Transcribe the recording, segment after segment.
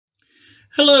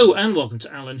Hello and welcome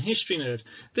to Alan History Nerd.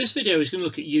 This video is going to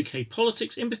look at UK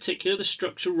politics, in particular the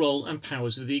structure, role and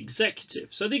powers of the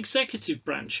executive. So the executive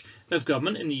branch of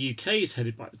government in the UK is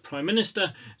headed by the Prime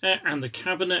Minister and the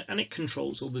Cabinet, and it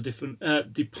controls all the different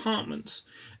departments,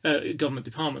 government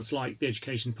departments like the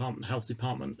Education Department, Health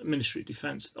Department, Ministry of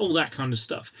Defence, all that kind of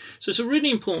stuff. So it's a really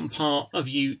important part of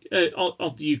the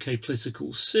UK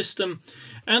political system,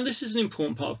 and this is an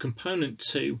important part of component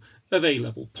 2 of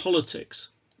A-level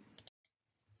politics.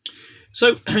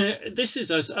 So this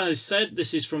is, as I said,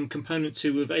 this is from component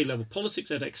 2 of A-level politics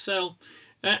at Excel,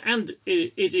 and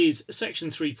it is section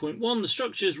 3.1, the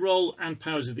structures, role and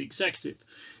powers of the executive.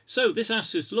 So this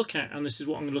asks us to look at, and this is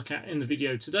what I'm going to look at in the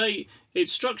video today,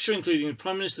 its structure including the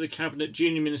Prime Minister, the Cabinet,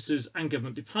 junior ministers and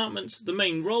government departments, the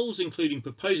main roles including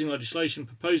proposing legislation,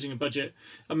 proposing a budget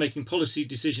and making policy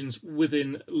decisions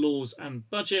within laws and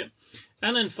budget,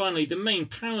 and then finally the main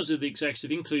powers of the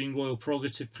executive including royal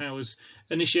prerogative powers,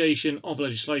 initiation of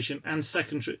legislation and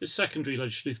secondary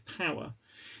legislative power.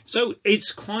 So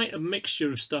it's quite a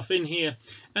mixture of stuff in here,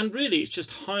 and really it's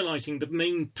just highlighting the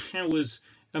main powers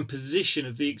and position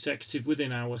of the executive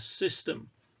within our system.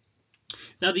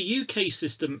 Now the UK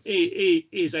system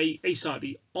is a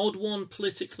slightly odd one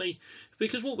politically,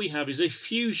 because what we have is a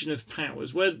fusion of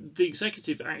powers where the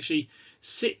executive actually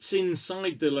sits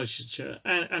inside the legislature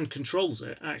and controls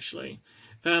it actually.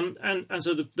 And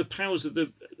so the powers of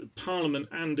the Parliament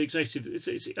and executive,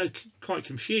 it's quite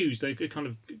confused. They're kind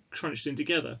of crunched in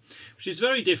together, which is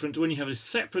very different to when you have a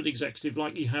separate executive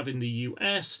like you have in the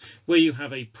US, where you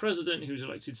have a president who's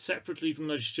elected separately from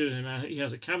legislature, and he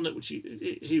has a cabinet which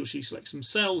he or she selects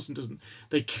themselves, and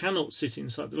they cannot sit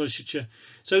inside the legislature.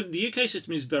 So the UK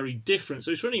system is very different.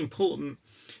 So it's really important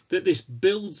that this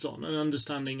builds on an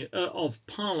understanding of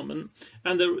Parliament.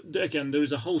 And there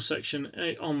is a whole section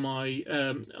on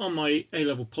my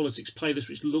A-level politics playlist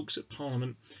which looks at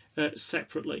Parliament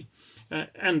separately.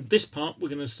 And this part we're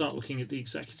going to start looking at the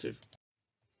executive.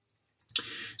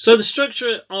 So the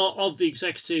structure of the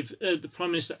executive, the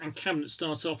Prime Minister and Cabinet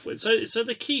starts off with. So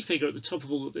the key figure at the top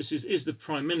of all of this is the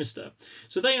Prime Minister.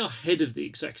 So they are head of the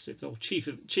executive, or chief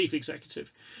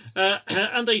executive,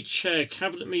 and they chair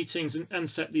cabinet meetings and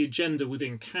set the agenda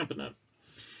within cabinet.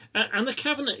 And the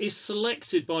cabinet is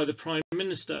selected by the Prime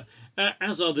Minister,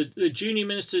 as are the junior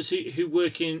ministers who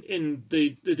work in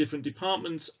the different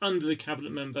departments under the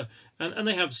cabinet member, and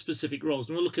they have specific roles.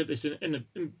 And we'll look at this in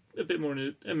a bit more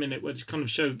in a minute, where it kind of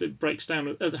shows that breaks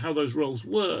down how those roles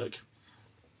work.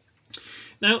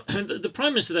 Now, the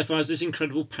Prime Minister therefore has this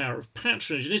incredible power of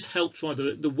patronage, and is helped by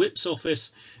the Whip's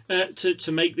office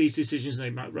to make these decisions. They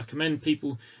might recommend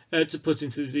people to put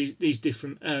into these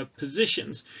different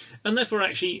positions, and therefore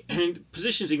actually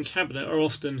positions in cabinet are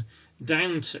often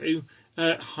down to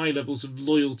high levels of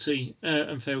loyalty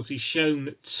and fealty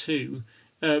shown to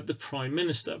the Prime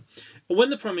Minister.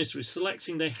 When the Prime Minister is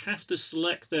selecting, they have to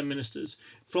select their ministers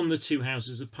from the two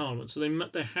houses of Parliament. So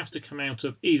they have to come out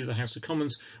of either the House of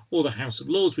Commons or the House of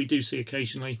Lords. We do see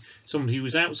occasionally someone who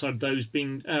is outside those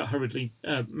being hurriedly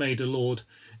made a Lord,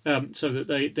 so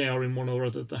that they are in one or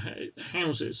other of the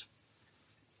houses.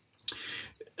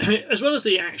 As well as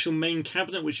the actual main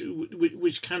cabinet,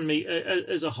 which can meet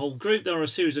as a whole group, there are a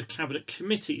series of cabinet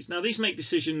committees. Now these make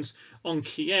decisions on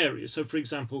key areas. So, for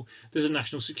example, there's a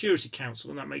National Security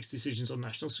Council, and that makes decisions on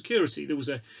national security. There's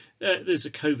a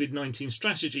COVID-19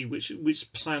 strategy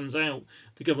which plans out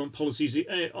the government policies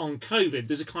on COVID.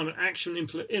 There's a Climate Action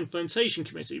Implementation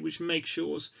Committee which makes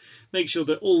sure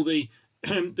that all the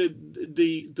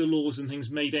laws and things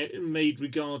made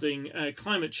regarding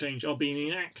climate change are being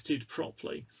enacted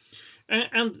properly,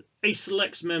 and a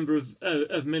select member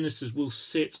of ministers will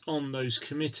sit on those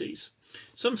committees.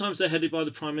 Sometimes they're headed by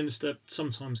the Prime Minister,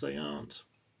 sometimes they aren't.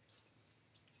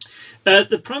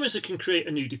 The Prime Minister can create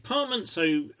a new department.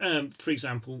 So, for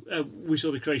example, we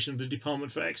saw the creation of the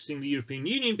Department for Exiting the European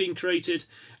Union being created.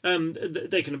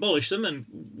 They can abolish them, and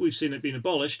we've seen it being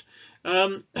abolished.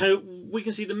 We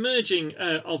can see the merging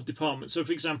of departments. So,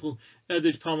 for example,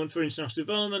 the Department for International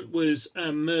Development was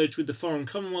merged with the Foreign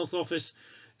Commonwealth Office.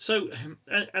 So,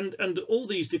 and all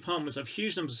these departments have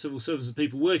huge numbers of civil servants and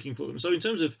people working for them. So, in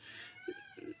terms of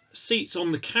seats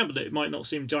on the cabinet, it might not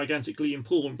seem gigantically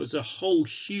important, but there's a whole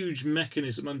huge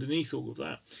mechanism underneath all of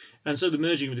that, and so the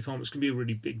merging of departments can be a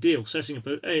really big deal. Setting up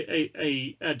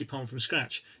a department from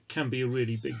scratch can be a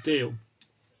really big deal.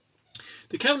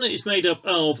 The cabinet is made up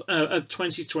of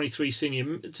 20 to 23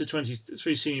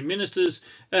 senior ministers.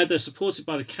 They're supported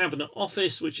by the Cabinet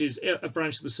Office, which is a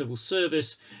branch of the civil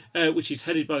service, which is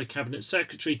headed by the Cabinet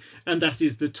Secretary, and that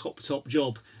is the top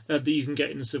job that you can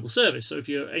get in the civil service. So if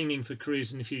you're aiming for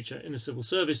careers in the future in the civil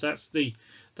service, that's the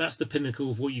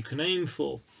pinnacle of what you can aim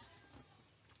for.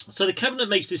 So the cabinet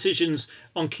makes decisions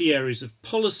on key areas of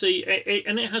policy,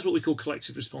 and it has what we call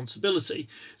collective responsibility.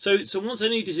 So once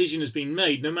any decision has been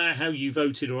made, no matter how you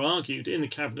voted or argued in the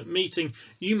cabinet meeting,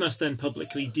 you must then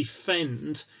publicly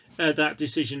defend that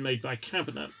decision made by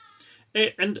cabinet.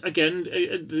 And again,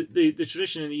 the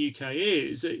tradition in the UK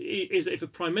is that if a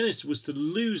prime minister was to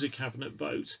lose a cabinet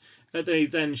vote, they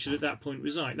then should at that point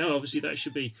resign. Now, obviously, that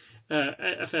should be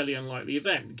a fairly unlikely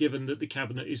event, given that the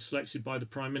cabinet is selected by the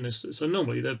prime minister. So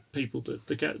normally, the people that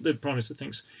the prime minister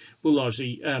thinks will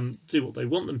largely do what they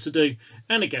want them to do.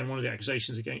 And again, one of the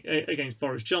accusations against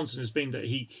Boris Johnson has been that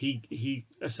he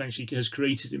essentially has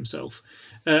created himself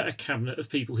a cabinet of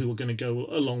people who are going to go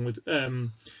along with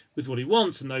what he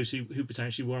wants, and those who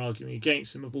potentially were arguing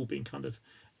against him have all been kind of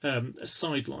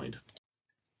sidelined.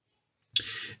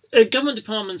 Government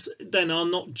departments then are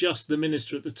not just the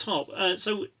minister at the top.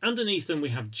 So underneath them we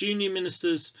have junior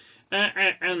ministers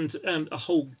and a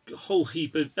whole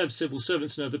heap of civil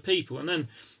servants and other people. And then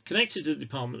connected to the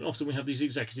department, often we have these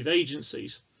executive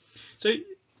agencies. So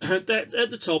at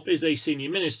the top is a senior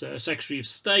minister, a secretary of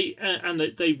state, and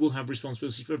they will have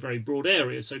responsibility for a very broad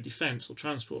area, so defence or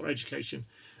transport or education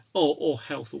or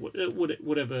health or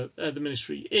whatever the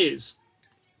ministry is.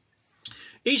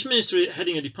 Each minister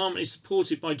heading a department is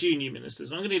supported by junior ministers.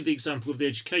 And I'm going to give the example of the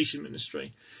education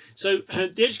ministry. So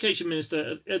the education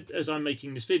minister, as I'm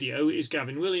making this video, is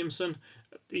Gavin Williamson.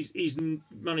 He's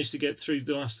managed to get through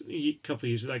the last couple of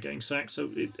years without getting sacked.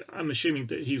 So I'm assuming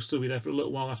that he'll still be there for a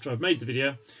little while after I've made the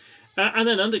video. And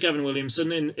then under Gavin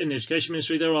Williamson in the Education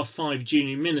Ministry, there are 5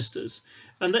 junior ministers,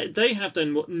 and they have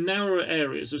then narrower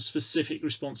areas of specific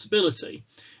responsibility.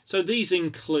 So these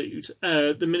include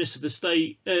the Minister for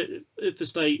State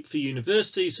for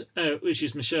Universities, which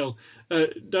is Michelle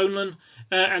Donelan,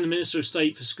 and the Minister of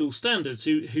State for School Standards,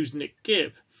 who's Nick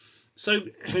Gibb. So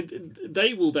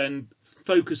they will then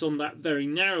focus on that very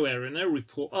narrow area, and they'll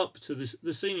report up to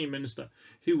the senior minister,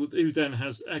 who then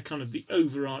has a kind of the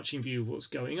overarching view of what's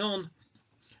going on.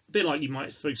 A bit like you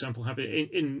might, for example, have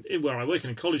it in where I work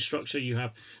in a college structure. You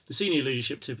have the senior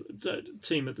leadership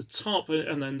team at the top,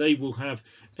 and then they will have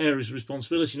areas of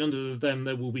responsibility, and under them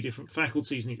there will be different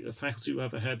faculties, and the faculty will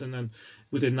have a head, and then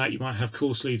within that you might have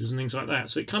course leaders and things like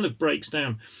that. So it kind of breaks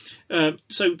down.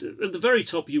 So at the very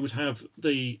top you would have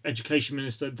the education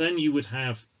minister, then you would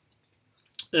have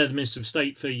the Minister of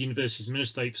State for Universities and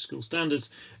Minister of State for School Standards,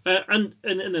 and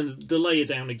then the layer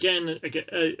down again,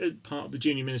 part of the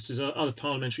junior ministers are the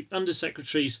parliamentary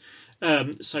undersecretaries.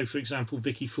 So, for example,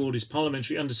 Vicky Ford is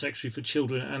parliamentary undersecretary for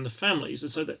children and the families,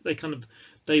 and so that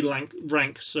they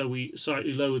rank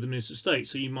slightly lower than Minister of State.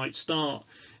 So you might start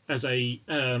as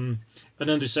an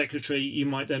undersecretary, you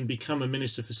might then become a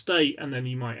Minister for State, and then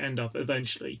you might end up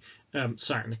eventually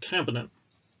sat in the cabinet.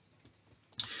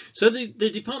 So the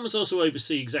departments also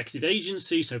oversee executive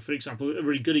agencies. So, for example, a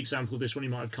really good example of this one you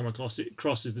might have come across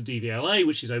is the DVLA,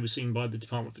 which is overseen by the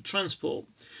Department for Transport.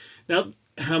 Now,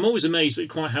 I'm always amazed at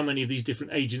quite how many of these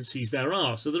different agencies there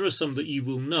are. So there are some that you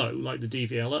will know, like the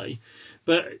DVLA.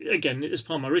 But again, as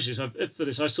part of my research for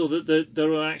this, I saw that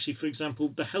there are actually, for example,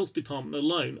 the Health Department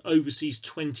alone oversees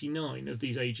 29 of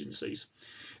these agencies.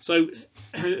 So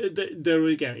there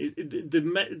again,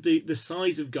 the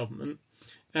size of government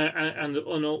and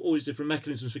all these different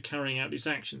mechanisms for carrying out these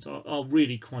actions are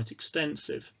really quite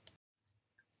extensive.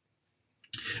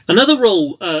 Another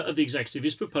role of the executive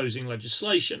is proposing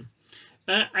legislation.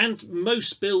 And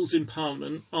most bills in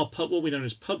Parliament are what we know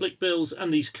as public bills,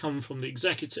 and these come from the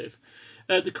executive.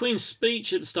 The Queen's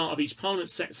speech at the start of each Parliament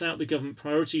sets out the government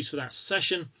priorities for that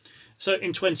session. So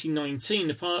in 2019,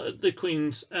 the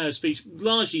Queen's speech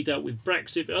largely dealt with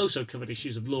Brexit, but also covered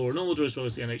issues of law and order, as well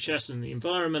as the NHS and the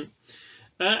environment.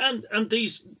 And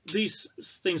these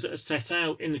things that are set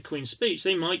out in the Queen's speech,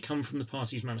 they might come from the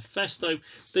party's manifesto.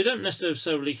 They don't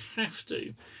necessarily have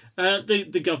to.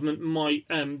 The government might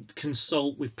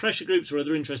consult with pressure groups or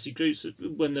other interested groups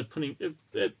when they're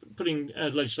putting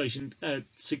legislation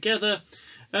together.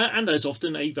 And there's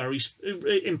often a very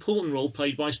important role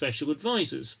played by special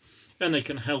advisors, and they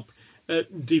can help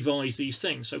devise these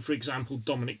things. So, for example,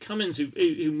 Dominic Cummings,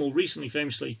 who more recently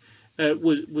famously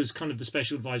was kind of the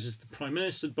special advisor to the Prime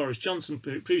Minister. Boris Johnson,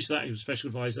 previous to that, he was special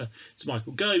advisor to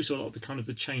Michael Gove. So a lot of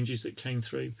the changes that came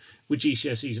through with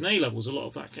GCSEs and A-levels, a lot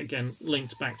of that again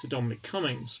linked back to Dominic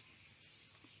Cummings.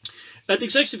 The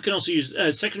executive can also use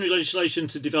secondary legislation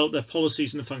to develop their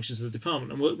policies and the functions of the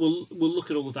department, and we'll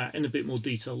look at all of that in a bit more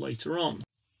detail later on.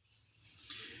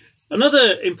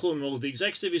 Another important role of the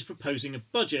executive is proposing a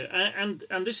budget,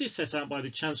 and this is set out by the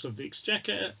Chancellor of the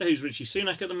Exchequer, who's Rishi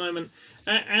Sunak at the moment,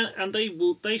 and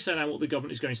they set out what the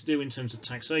government is going to do in terms of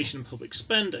taxation and public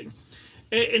spending.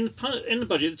 In the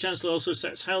budget, the Chancellor also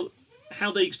sets how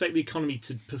they expect the economy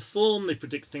to perform. They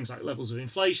predict things like levels of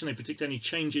inflation. They predict any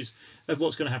changes of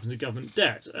what's going to happen to government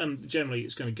debt. Generally,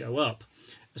 it's going to go up.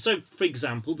 So, for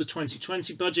example, the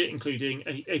 2020 budget, including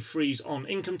a freeze on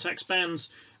income tax bands,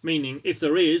 meaning if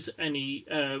there is any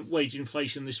wage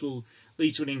inflation, this will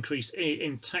lead to an increase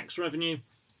in tax revenue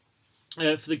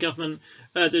for the government.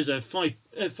 There's a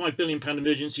 £5 billion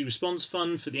emergency response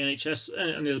fund for the NHS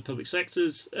and the other public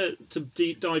sectors to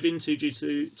deep dive into due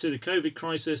to the COVID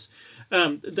crisis.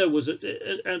 There was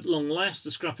at long last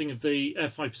the scrapping of the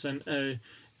 5%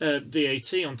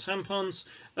 VAT on tampons.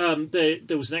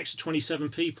 There was an extra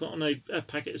 27p put on a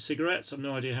packet of cigarettes. I've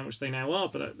no idea how much they now are,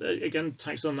 but again,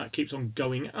 tax on that keeps on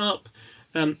going up.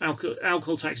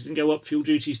 Alcohol taxes didn't go up, fuel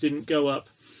duties didn't go up,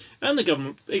 and the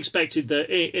government expected that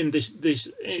in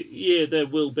this year there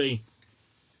will be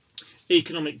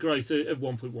economic growth of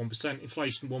 1.1%,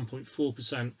 inflation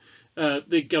 1.4%.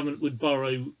 The government would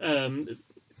borrow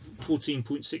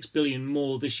 14.6 billion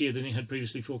more this year than it had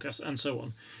previously forecast, and so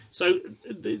on. So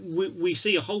we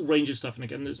see a whole range of stuff, and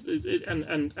again,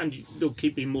 and there'll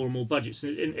keep being more and more budgets.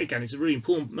 And again, it's a really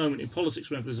important moment in politics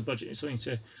whenever there's a budget. It's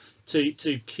something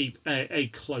to keep a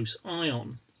close eye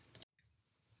on.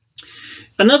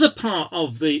 Another part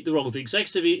of the role of the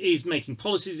executive is making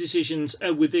policy decisions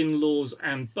within laws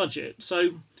and budget. So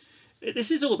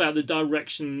this is all about the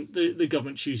direction the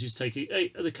government chooses to take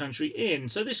the country in.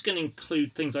 So this can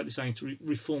include things like deciding to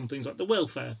reform things like the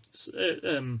welfare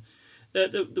system.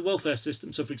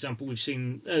 So, for example, we've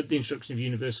seen the introduction of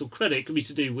universal credit. It could be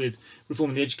to do with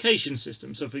reforming the education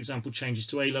system. So, for example, changes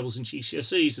to A levels and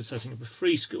GCSEs, the setting up of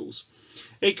free schools.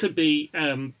 It could be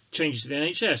changes to the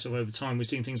NHS. So, over time, we've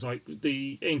seen things like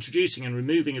the introducing and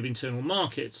removing of internal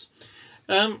markets.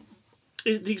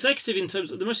 The executive, in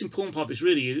terms of the most important part of this,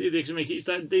 really is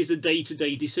that there's the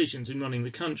day-to-day decisions in running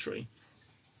the country.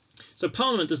 So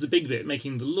Parliament does the big bit,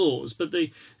 making the laws, but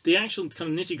the actual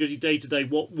kind of nitty-gritty day-to-day,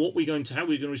 how we're going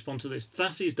to respond to this,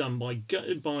 that is done by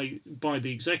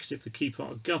the executive, the key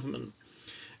part of government.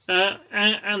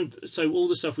 And so all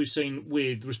the stuff we've seen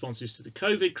with responses to the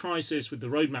COVID crisis, with the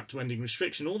roadmap to ending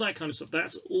restriction, all that kind of stuff,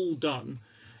 that's all done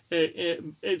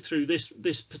through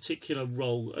this particular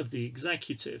role of the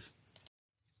executive.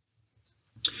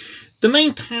 The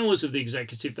main powers of the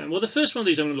executive, then, well, the first one of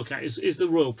these I'm going to look at is the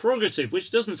Royal Prerogative,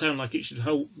 which doesn't sound like it should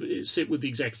sit with the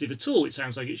executive at all. It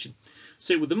sounds like it should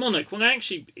sit with the monarch. Well,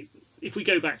 actually, if we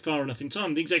go back far enough in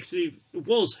time, the executive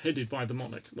was headed by the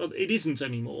monarch. Well, it isn't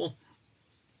anymore.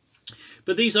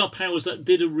 But these are powers that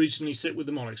did originally sit with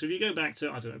the monarch. So if you go back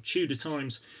to, I don't know, Tudor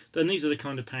times, then these are the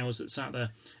kind of powers that sat there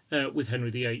with Henry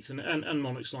VIII and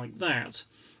monarchs like that.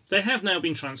 They have now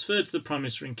been transferred to the Prime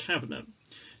Minister and Cabinet.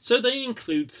 So they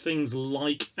include things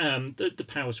like the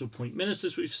power to appoint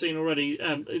ministers, we've seen already,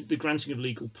 the granting of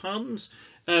legal pardons,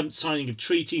 signing of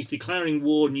treaties, declaring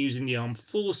war and using the armed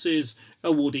forces,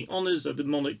 awarding honours. The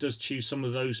monarch does choose some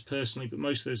of those personally, but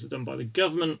most of those are done by the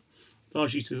government,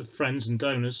 largely to friends and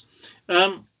donors.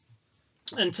 And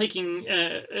taking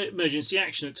emergency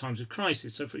action at times of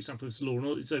crisis. So, for example, it's law and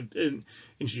order, so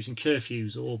introducing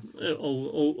curfews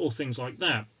or things like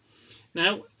that.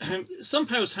 Now, some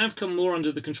powers have come more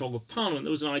under the control of Parliament.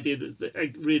 There was an idea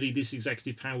that really this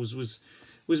executive powers was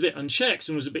a bit unchecked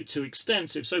and was a bit too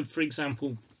extensive. So, for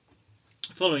example,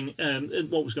 following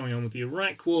what was going on with the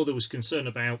Iraq War, there was concern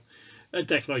about a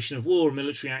declaration of war,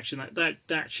 military action,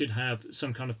 that should have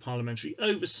some kind of parliamentary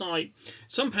oversight.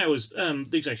 Some powers the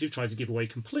executive tried to give away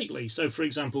completely. So, for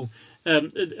example, under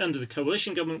the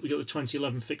coalition government, we got the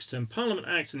 2011 Fixed Term Parliament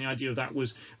Act, and the idea of that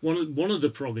was one of the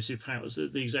prerogative powers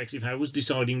that the executive had was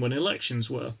deciding when elections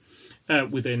were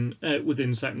within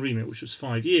certain remit, which was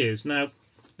 5 years. Now,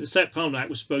 the Set Parliament Act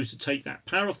was supposed to take that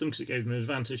power off them because it gave them an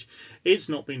advantage. It's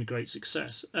not been a great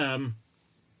success,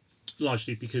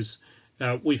 largely because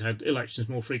we've had elections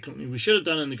more frequently than we should have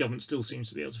done, and the government still seems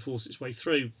to be able to force its way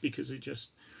through because it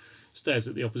just stares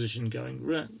at the opposition going,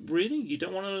 really? You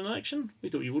don't want an election? We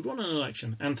thought you would want an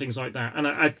election, and things like that. And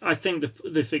I think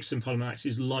the Fixed Term Parliament Act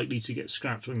is likely to get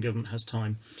scrapped when government has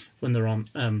time, when they're on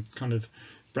kind of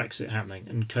Brexit happening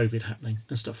and COVID happening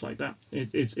and stuff like that.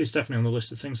 It's definitely on the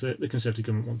list of things that the Conservative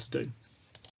government want to do.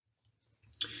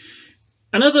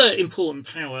 Another important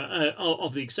power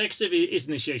of the executive is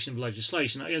initiation of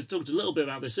legislation. I talked a little bit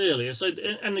about this earlier. So,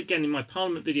 and again, in my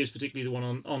Parliament videos, particularly the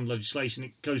one on legislation,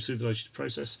 it goes through the legislative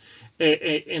process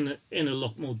in a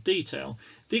lot more detail.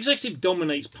 The executive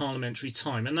dominates parliamentary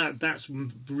time, and that's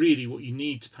really what you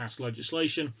need to pass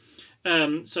legislation.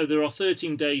 So there are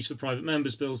 13 days for private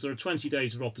members' bills, there are 20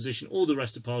 days of opposition, all the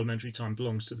rest of parliamentary time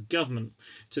belongs to the government,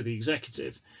 to the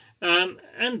executive.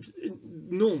 And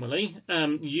normally,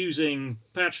 using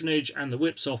patronage and the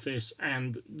Whip's office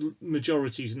and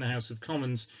majorities in the House of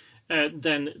Commons,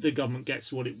 then the government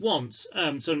gets what it wants.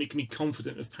 So it can be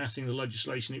confident of passing the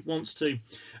legislation it wants to,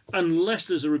 unless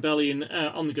there's a rebellion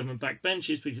on the government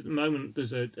backbenches, because at the moment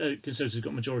there's a Conservatives have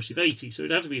got a majority of 80, so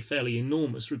it'd have to be a fairly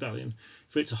enormous rebellion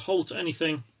for it to halt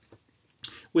anything.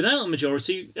 Without a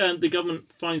majority, the government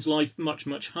finds life much,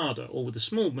 much harder, or with a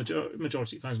small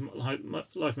majority, it finds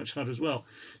life much harder as well.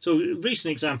 So a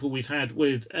recent example we've had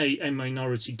with a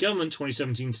minority government,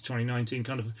 2017 to 2019,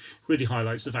 kind of really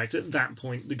highlights the fact that at that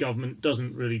point the government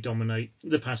doesn't really dominate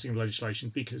the passing of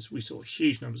legislation, because we saw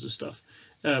huge numbers of stuff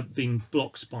being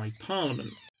blocked by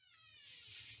Parliament.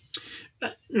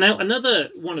 Now, another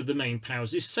one of the main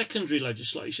powers is secondary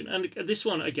legislation, and this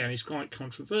one again is quite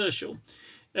controversial.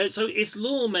 So it's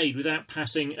law made without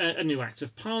passing a new act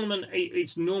of Parliament.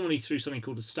 It's normally through something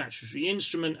called a statutory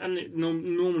instrument, and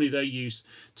normally they're used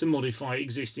to modify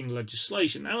existing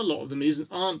legislation. Now, a lot of them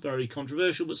aren't very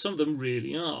controversial, but some of them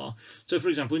really are. So, for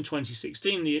example, in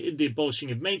 2016, the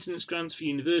abolishing of maintenance grants for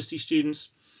university students,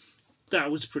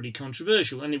 that was pretty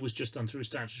controversial, and it was just done through a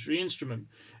statutory instrument.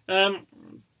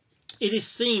 It is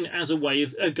seen as a way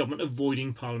of a government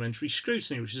avoiding parliamentary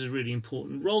scrutiny, which is a really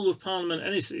important role of Parliament,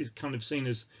 and it's kind of seen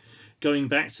as going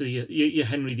back to your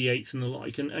Henry VIII and the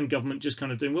like, and government just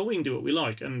kind of doing, well, we can do what we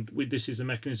like, and this is a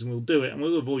mechanism, we'll do it, and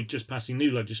we'll avoid just passing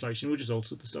new legislation, we'll just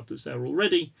alter the stuff that's there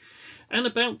already. And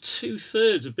about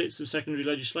 2/3 of bits of secondary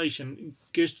legislation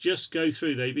just go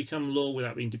through. They become law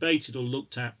without being debated or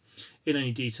looked at in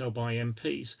any detail by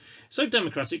MPs. So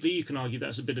democratically, you can argue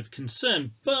that's a bit of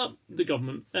concern, but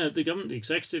the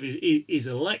executive is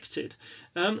elected,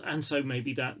 and so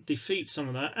maybe that defeats some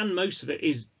of that. And most of it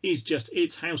is just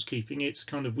it's housekeeping. It's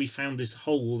kind of, we found this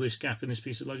hole, this gap in this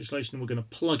piece of legislation, and we're going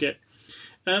to plug it.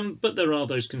 But there are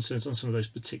those concerns on some of those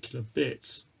particular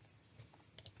bits.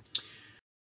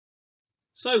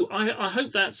 So I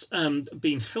hope that's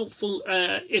been helpful.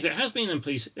 If it has been, then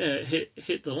please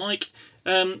hit the like.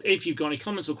 If you've got any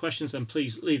comments or questions, then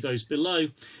please leave those below.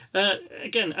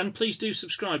 Again, and please do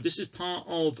subscribe. This is part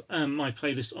of my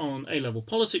playlist on A-level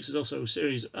politics. There's also a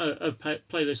series of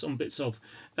playlists on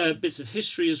bits of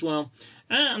history as well.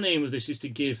 And the aim of this is to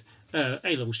give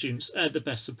A-level students the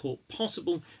best support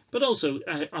possible, but also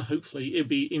hopefully it'll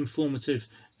be informative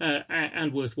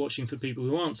and worth watching for people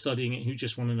who aren't studying it, who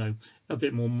just want to know a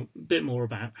bit more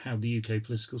about how the UK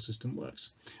political system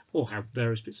works, or how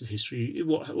various bits of history,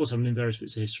 what's happening in various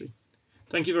bits of history.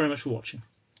 Thank you very much for watching.